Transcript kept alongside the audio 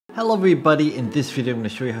Hello everybody, in this video I'm going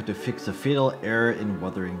to show you how to fix a fatal error in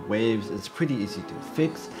Wuthering Waves. It's pretty easy to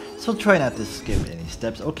fix, so try not to skip any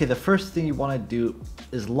steps. Okay, the first thing you want to do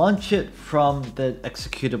is launch it from the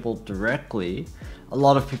executable directly. A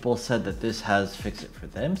lot of people said that this has fixed it for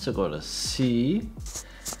them, so go to C.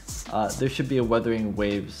 There should be a Wuthering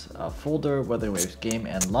Waves folder, Wuthering Waves game,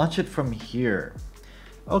 and launch it from here.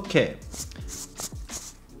 Okay,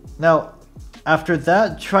 now after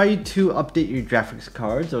that, try to update your graphics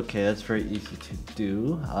cards. Okay, that's very easy to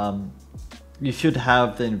do. You should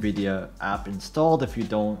have the NVIDIA app installed. If you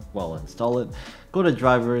don't, well, install it. Go to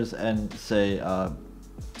drivers and say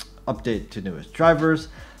update to newest drivers.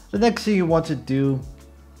 The next thing you want to do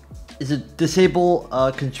is disable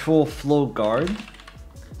control flow guard.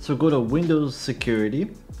 So go to Windows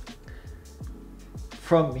Security.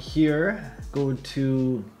 From here, go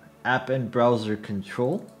to App and Browser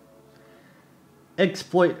Control.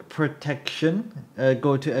 Exploit protection,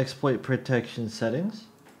 go to exploit protection settings,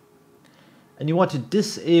 and you want to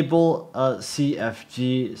disable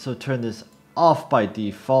CFG, so turn this off by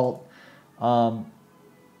default, and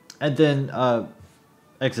then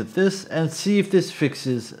exit this and see if this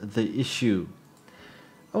fixes the issue.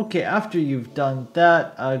 Okay, after you've done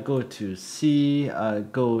that, go to C,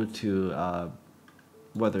 go to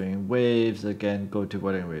Wuthering Waves, again go to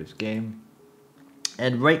Wuthering Waves game,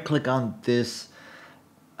 and right click on this.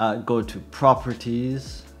 Go to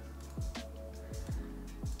Properties.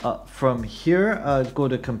 From here, go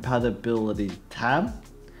to Compatibility tab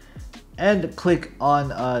and click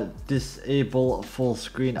on Disable Full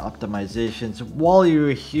Screen Optimizations. While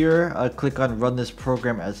you're here, click on Run this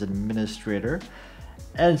program as administrator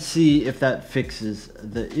and see if that fixes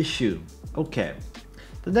the issue. Okay,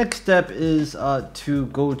 the next step is to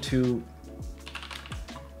go to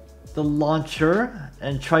the launcher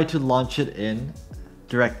and try to launch it in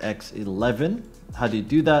DirectX 11. How do you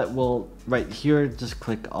do that? Well, right here, just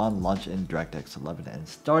click on Launch in DirectX 11 and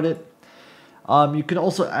start it. You can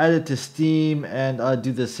also add it to Steam and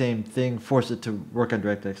do the same thing, force it to work on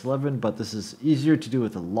DirectX 11, but this is easier to do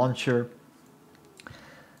with a launcher.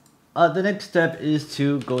 The next step is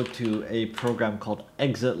to go to a program called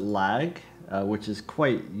Exit Lag, which is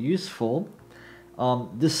quite useful.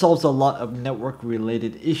 This solves a lot of network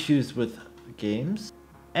related issues with games.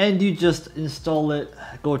 And you just install it,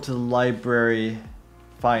 go to the library,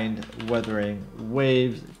 find Wuthering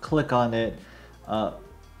Waves, click on it,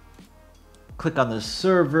 click on the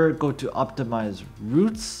server, go to optimize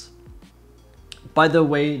routes. By the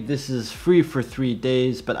way, this is free for 3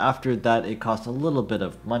 days, but after that it costs a little bit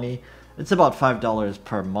of money. It's about $5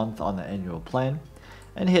 per month on the annual plan.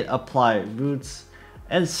 And hit apply routes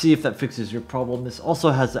and see if that fixes your problem. This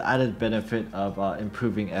also has the added benefit of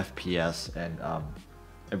improving FPS and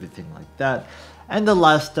everything like that. And the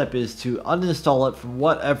last step is to uninstall it from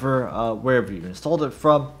wherever you installed it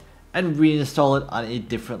from and reinstall it on a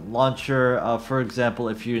different launcher. For example,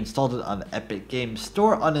 if you installed it on the Epic Games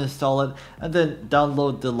Store, uninstall it and then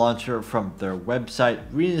download the launcher from their website,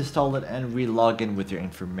 reinstall it and re-log in with your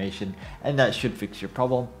information, and that should fix your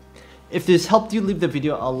problem. If this helped you, leave the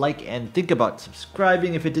video a like and think about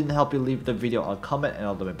subscribing. If it didn't help you, leave the video a comment and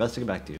I'll do my best to get back to you.